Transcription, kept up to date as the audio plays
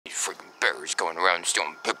going around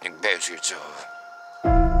stealing picnic baskets.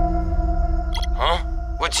 Huh?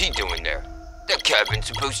 What's he doing there? That cabin's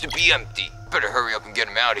supposed to be empty. Better hurry up and get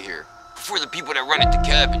him out of here before the people that run at the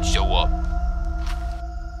cabin show up.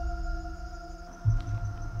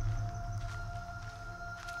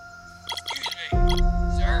 Excuse me,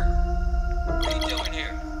 sir? What are you doing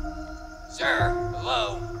here? Sir,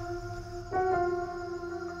 hello?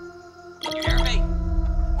 Can you hear me?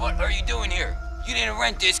 What are you doing here? You didn't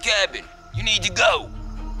rent this cabin. You need to go.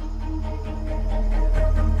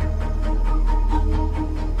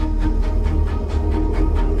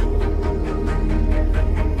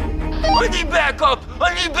 I need backup!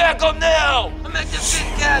 I need backup now! I'm at the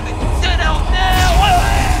big cabin! Get out now!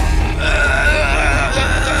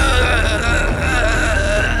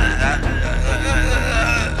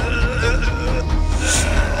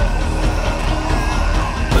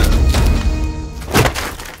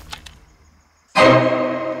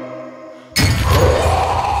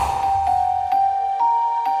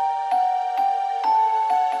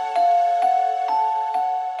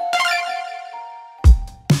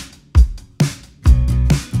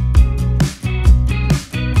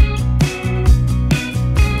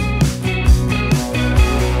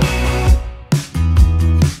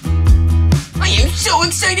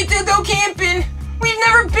 Excited to go camping! We've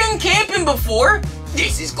never been camping before!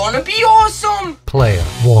 This is gonna be awesome! Player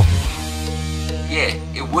 1. Yeah,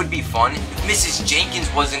 it would be fun if Mrs.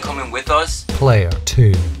 Jenkins wasn't coming with us. Player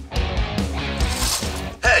 2.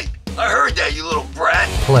 Hey, I heard that, you little brat!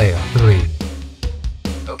 Player 3.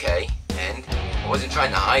 Okay, and I wasn't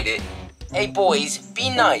trying to hide it. Hey boys, be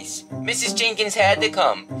nice. Mrs. Jenkins had to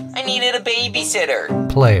come. I needed a babysitter.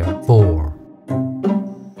 Player 4.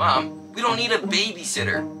 Mom, we don't need a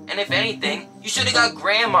babysitter. And if anything, you should have got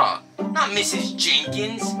Grandma, not Mrs.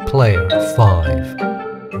 Jenkins. Player 5.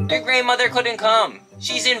 Your grandmother couldn't come.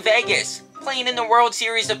 She's in Vegas, playing in the World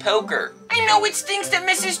Series of Poker. I know it stinks that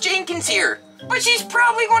Mrs. Jenkins here, but she's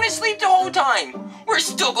probably going to sleep the whole time. We're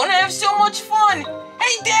still going to have so much fun.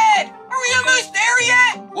 Hey, Dad, are we almost there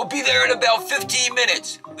yet? We'll be there in about 15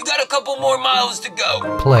 minutes. We got a couple more miles to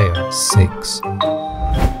go. Player 6.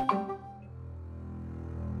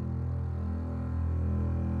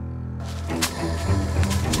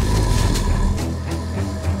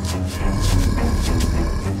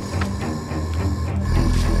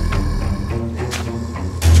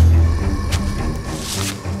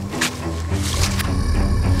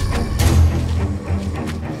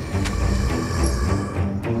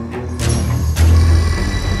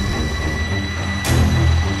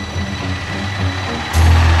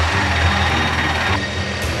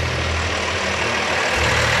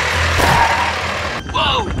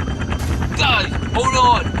 Hold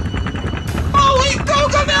on! Holy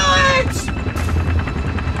cocomelons!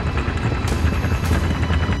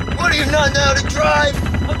 What, do you not know how to drive?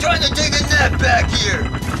 I'm trying to take a nap back here.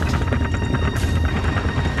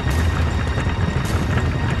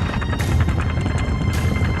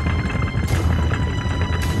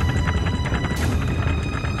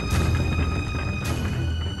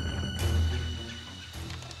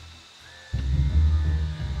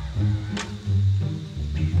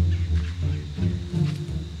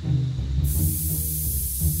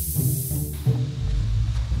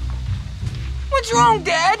 What's wrong,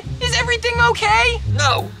 Dad? Is everything okay?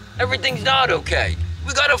 No, everything's not okay.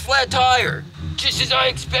 We got a flat tire, just as I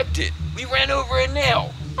expected. We ran over a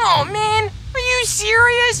nail. Oh, man, are you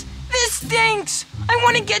serious? This stinks. I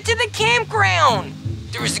want to get to the campground.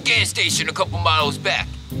 There is a gas station a couple miles back.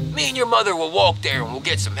 Me and your mother will walk there and we'll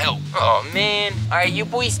get some help. Oh, man. All right, you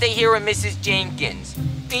boys stay here with Mrs. Jenkins.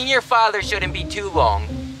 Me and your father shouldn't be too long.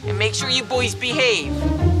 And make sure you boys behave.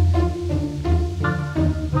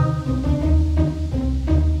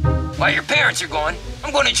 While your parents are gone,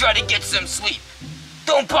 I'm going to try to get some sleep.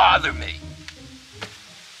 Don't bother me.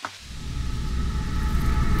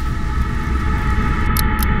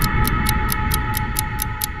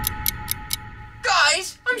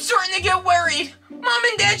 Guys, I'm starting to get worried. Mom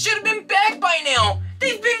and Dad should have been back by now.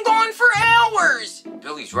 They've been gone for hours.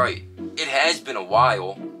 Billy's right. It has been a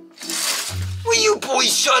while. Will you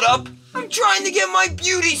boys shut up? I'm trying to get my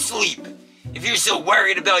beauty sleep. If you're so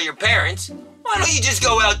worried about your parents, why don't you just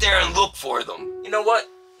go out there and look for them? You know what?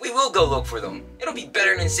 We will go look for them. It'll be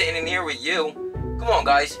better than sitting in here with you. Come on,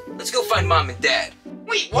 guys. Let's go find Mom and Dad.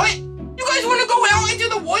 Wait, what? You guys want to go out into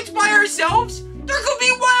the woods by ourselves? There could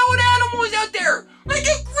be wild animals out there, like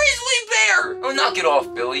a grizzly bear. Oh, knock it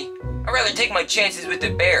off, Billy. I'd rather take my chances with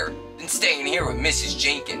the bear than staying here with Mrs.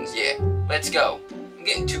 Jenkins. Yeah, let's go. I'm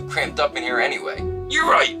getting too cramped up in here anyway. You're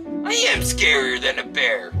right. I am scarier than a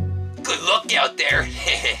bear. Good luck out there.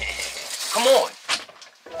 Come on.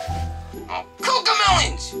 Oh,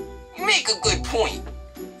 Cocomelons! You make a good point.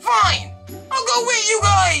 Fine, I'll go with you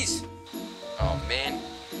guys. Oh man,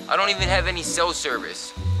 I don't even have any cell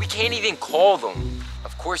service. We can't even call them.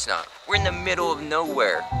 Of course not. We're in the middle of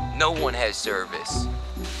nowhere. No one has service.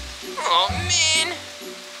 Oh man,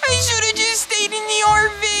 I should have just stayed in the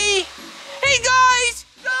RV. Hey guys,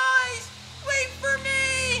 wait for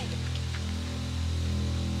me.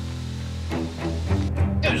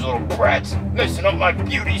 Those little brats messing up my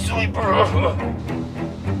beauty sleeper.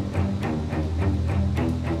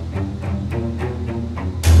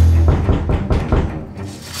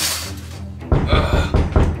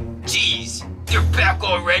 Jeez, they're back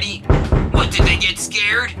already? What, did they get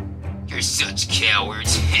scared? You're such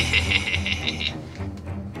cowards.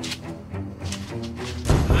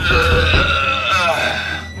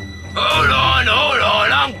 Hold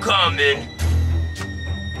on, I'm coming.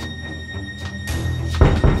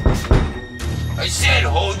 I said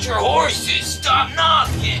hold your horses, stop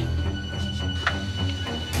knocking.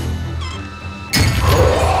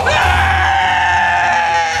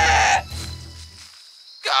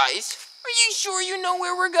 Guys, are you sure you know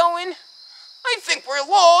where we're going? I think we're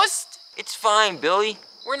lost. It's fine, Billy.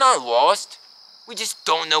 We're not lost. We just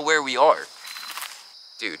don't know where we are.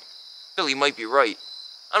 Dude, Billy might be right.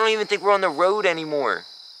 I don't even think we're on the road anymore.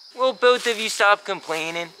 Will both of you stop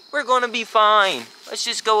complaining? We're gonna be fine. Let's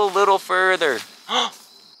just go a little further.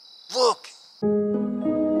 Look!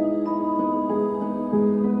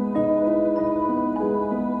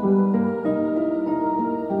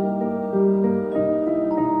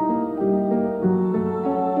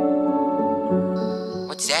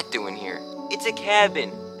 What's that doing here? It's a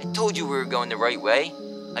cabin. I told you we were going the right way.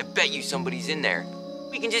 I bet you somebody's in there.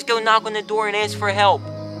 We can just go knock on the door and ask for help.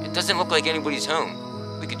 It doesn't look like anybody's home.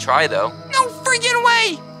 We could try though. No freaking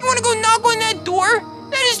way! You wanna go knock on that door?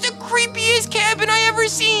 That is the creepiest cabin I ever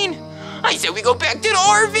seen. I said we go back to the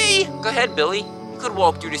RV. Go ahead, Billy. You could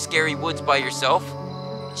walk through the scary woods by yourself.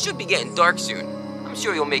 It should be getting dark soon. I'm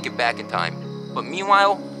sure you'll make it back in time. But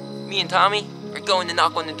meanwhile, me and Tommy are going to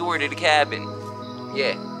knock on the door to the cabin.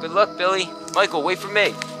 Yeah, good luck, Billy. Michael, wait for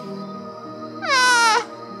me.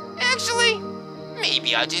 Actually,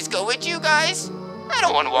 maybe I'll just go with you guys. I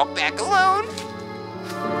don't want to walk back alone.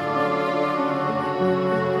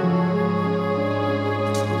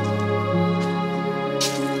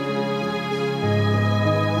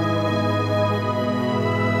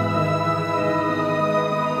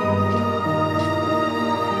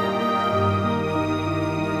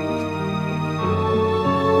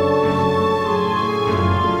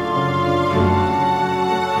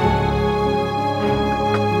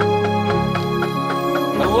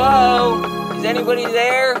 Hello? Is anybody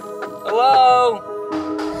there? Hello?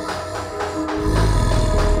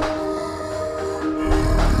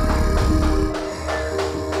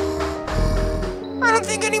 I don't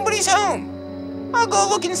think anybody's home. I'll go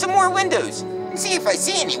look in some more windows and see if I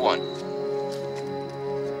see anyone.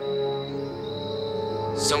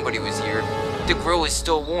 Somebody was here. The grill is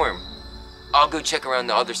still warm. I'll go check around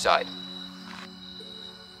the other side.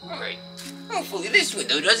 Alright. Hopefully this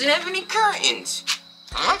window doesn't have any curtains.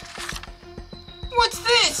 Huh? What's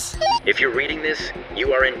this? If you're reading this,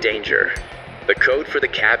 you are in danger. The code for the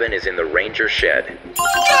cabin is in the ranger shed.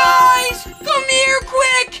 Guys! Come here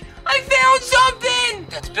quick! I found something!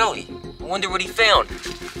 That's Billy. I wonder what he found.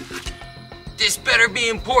 This better be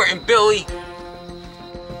important, Billy.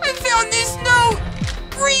 I found this note!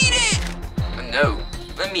 Read it! A note?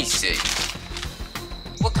 Let me see.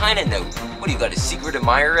 What kind of note? What, do you got a secret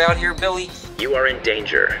admirer out here, Billy? You are in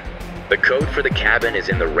danger. The code for the cabin is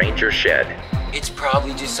in the ranger shed. It's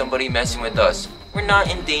probably just somebody messing with us. We're not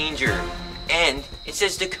in danger. And it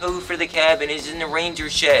says the code for the cabin is in the ranger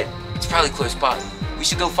shed. It's probably close by. We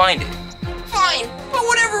should go find it. Fine, but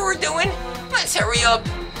whatever we're doing, let's hurry up.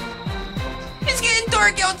 It's getting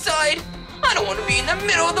dark outside. I don't want to be in the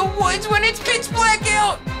middle of the woods when it's pitch black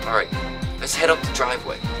out. All right, let's head up the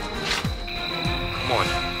driveway. Come on,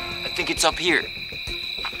 I think it's up here.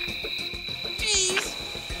 Jeez,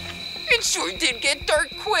 it sure did get dark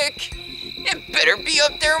quick. It better be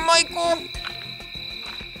up there, Michael.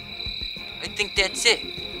 I think that's it.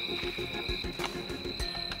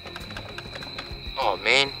 Oh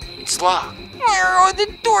man, it's locked. Why are all the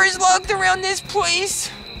doors locked around this place?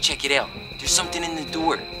 Check it out. There's something in the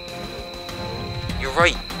door. You're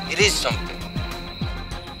right, it is something.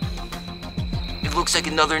 It looks like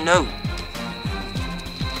another note.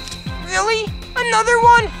 Really? Another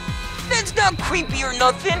one? That's not creepy or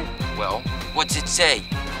nothing. Well, what's it say?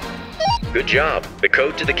 Good job. The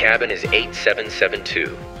code to the cabin is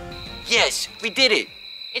 8772. Yes, we did it.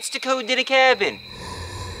 It's the code to the cabin.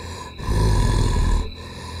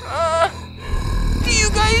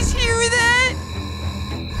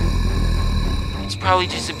 Probably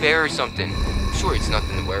just a bear or something. I'm sure it's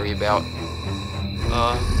nothing to worry about.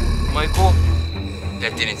 Michael?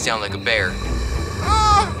 That didn't sound like a bear.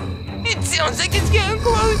 It sounds like it's getting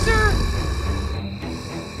closer.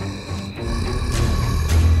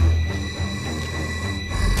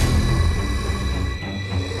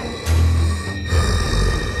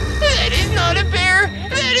 That is not a bear.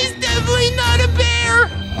 That is definitely not a bear.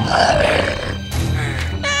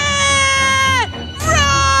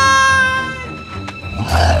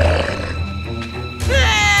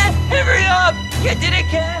 Hurry up! Get to the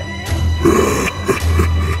cabin!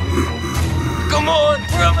 Come on,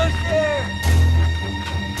 we're almost there!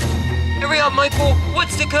 Hurry up, Michael!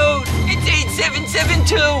 What's the code? It's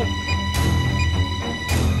 8772!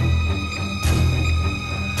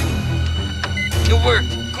 It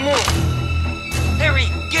worked! Come on! Hurry!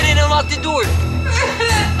 Get in and lock the door!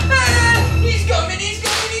 He's coming! He's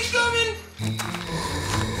coming! He's coming!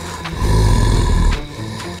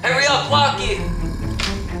 Hurry up! Lock it!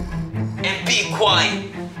 And be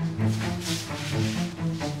quiet.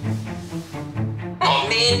 Oh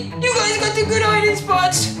man, you guys got the good hiding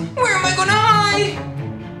spots. Where am I gonna hide?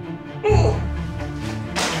 Ooh.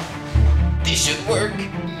 This should work.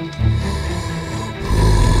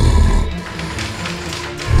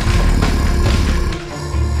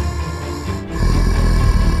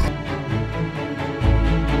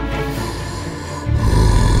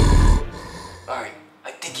 Alright,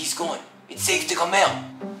 I think he's gone. It's safe to come out.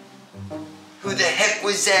 Who the heck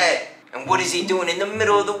was that? And what is he doing in the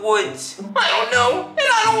middle of the woods? I don't know, and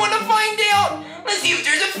I don't want to find out. Let's see if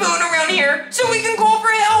there's a phone around here so we can call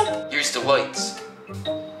for help. Here's the lights.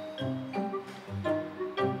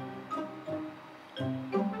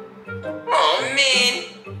 Oh man,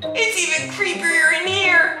 it's even creepier in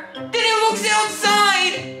here than it looks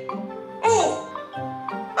outside. Oh,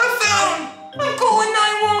 a phone. I'm calling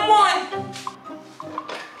 911.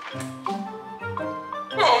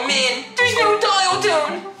 Oh man, there's no dial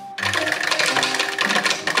tone.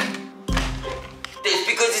 That's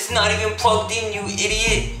because it's not even plugged in, you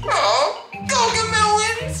idiot. Oh,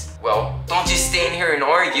 Gargamelons. Well, don't just stand here and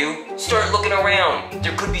argue. Start looking around.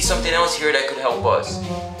 There could be something else here that could help us.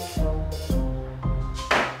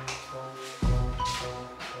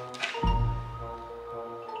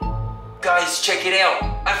 Guys, check it out.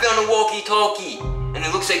 I found a walkie-talkie, and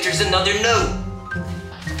it looks like there's another note.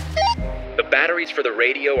 The batteries for the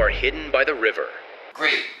radio are hidden by the river.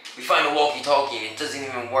 Great, we find a walkie-talkie and it doesn't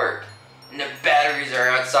even work. And the batteries are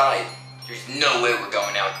outside. There's no way we're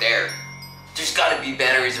going out there. There's gotta be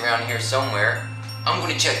batteries around here somewhere. I'm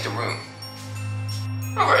gonna check the room.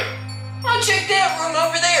 Alright, I'll check that room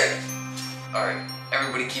over there. Alright,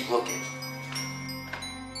 everybody keep looking.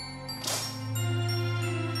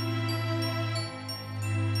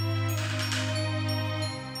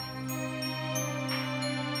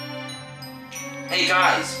 Hey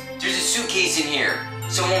guys, there's a suitcase in here.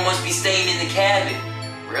 Someone must be staying in the cabin.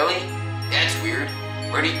 Really? That's weird.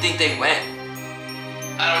 Where do you think they went?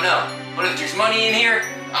 I don't know, but if there's money in here,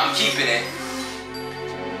 I'm keeping it.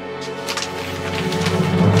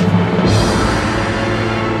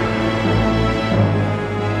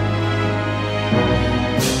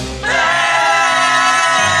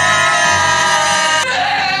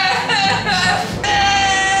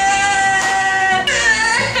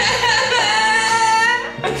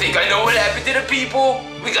 People,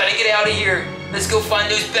 we gotta get out of here. Let's go find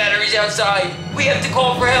those batteries outside. We have to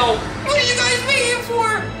call for help. What are you guys waiting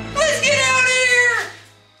for? Let's get out of here.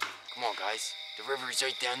 Come on, guys. The river is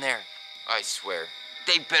right down there. I swear.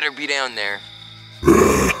 They better be down there.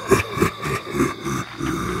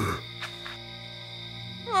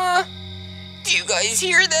 Do you guys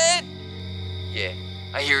hear that? Yeah,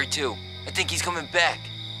 I hear it too. I think he's coming back.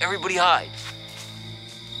 Everybody hide.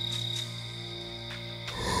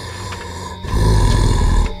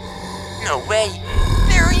 No way!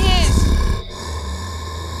 There he is!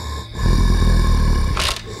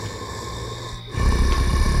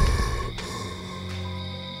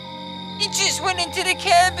 He just went into the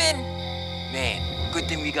cabin! Man, good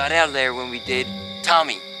thing we got out of there when we did.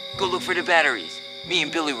 Tommy, go look for the batteries. Me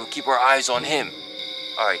and Billy will keep our eyes on him.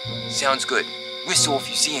 Alright, sounds good. Whistle if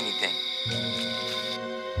you see anything.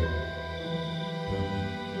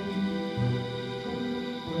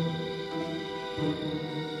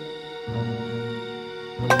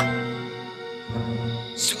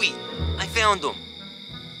 Sweet, I found them.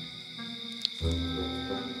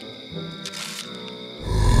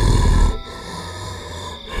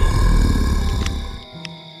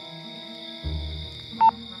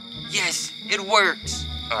 Yes, it works.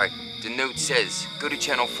 All right, the note says, go to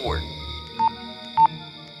channel 4.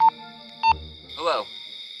 Hello,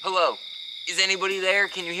 hello, is anybody there?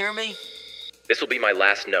 Can you hear me? This will be my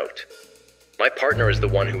last note. My partner is the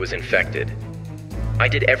one who was infected. I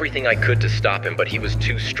did everything I could to stop him, but he was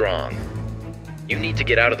too strong. You need to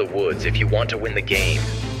get out of the woods if you want to win the game.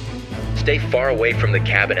 Stay far away from the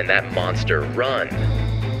cabin and that monster. Run.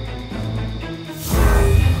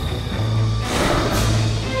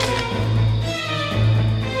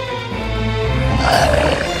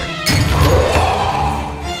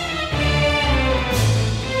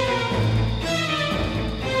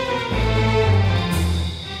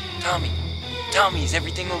 Tommy, is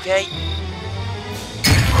everything okay?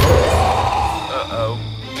 Uh-oh.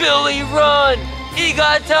 Billy, run! He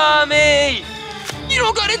got Tommy! You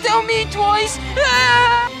don't gotta tell me twice!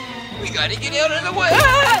 Ah! We gotta get out of the way!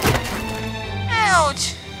 Ah!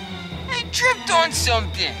 Ouch! I tripped on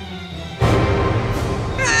something!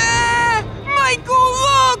 Ah! Michael,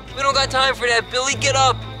 look! We don't got time for that, Billy. Get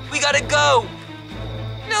up! We gotta go!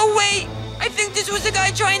 No, wait! I think this was the guy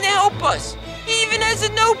trying to help us. He even has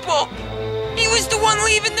a notebook. He was the one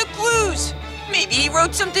leaving the clues. Maybe he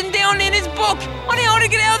wrote something down in his book on how to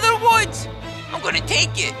get out of the woods. I'm gonna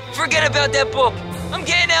take it. Forget about that book. I'm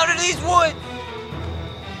getting out of these woods.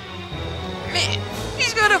 Man,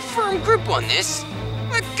 he's got a firm grip on this.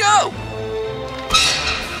 Let go.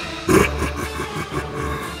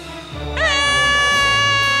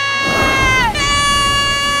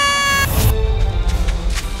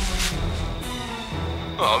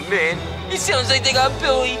 Oh man, it sounds like they got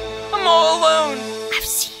Billy. I'm all alone. I've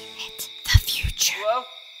seen it. The future. Hello?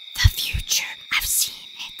 The future. I've seen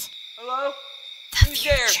it. Hello? The Who's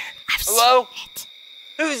there? future. I've Hello? seen it.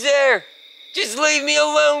 Who's there? Just leave me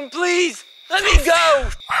alone, please. Let me go.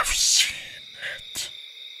 I've seen it.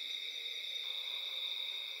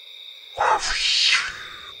 I've seen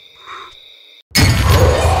it.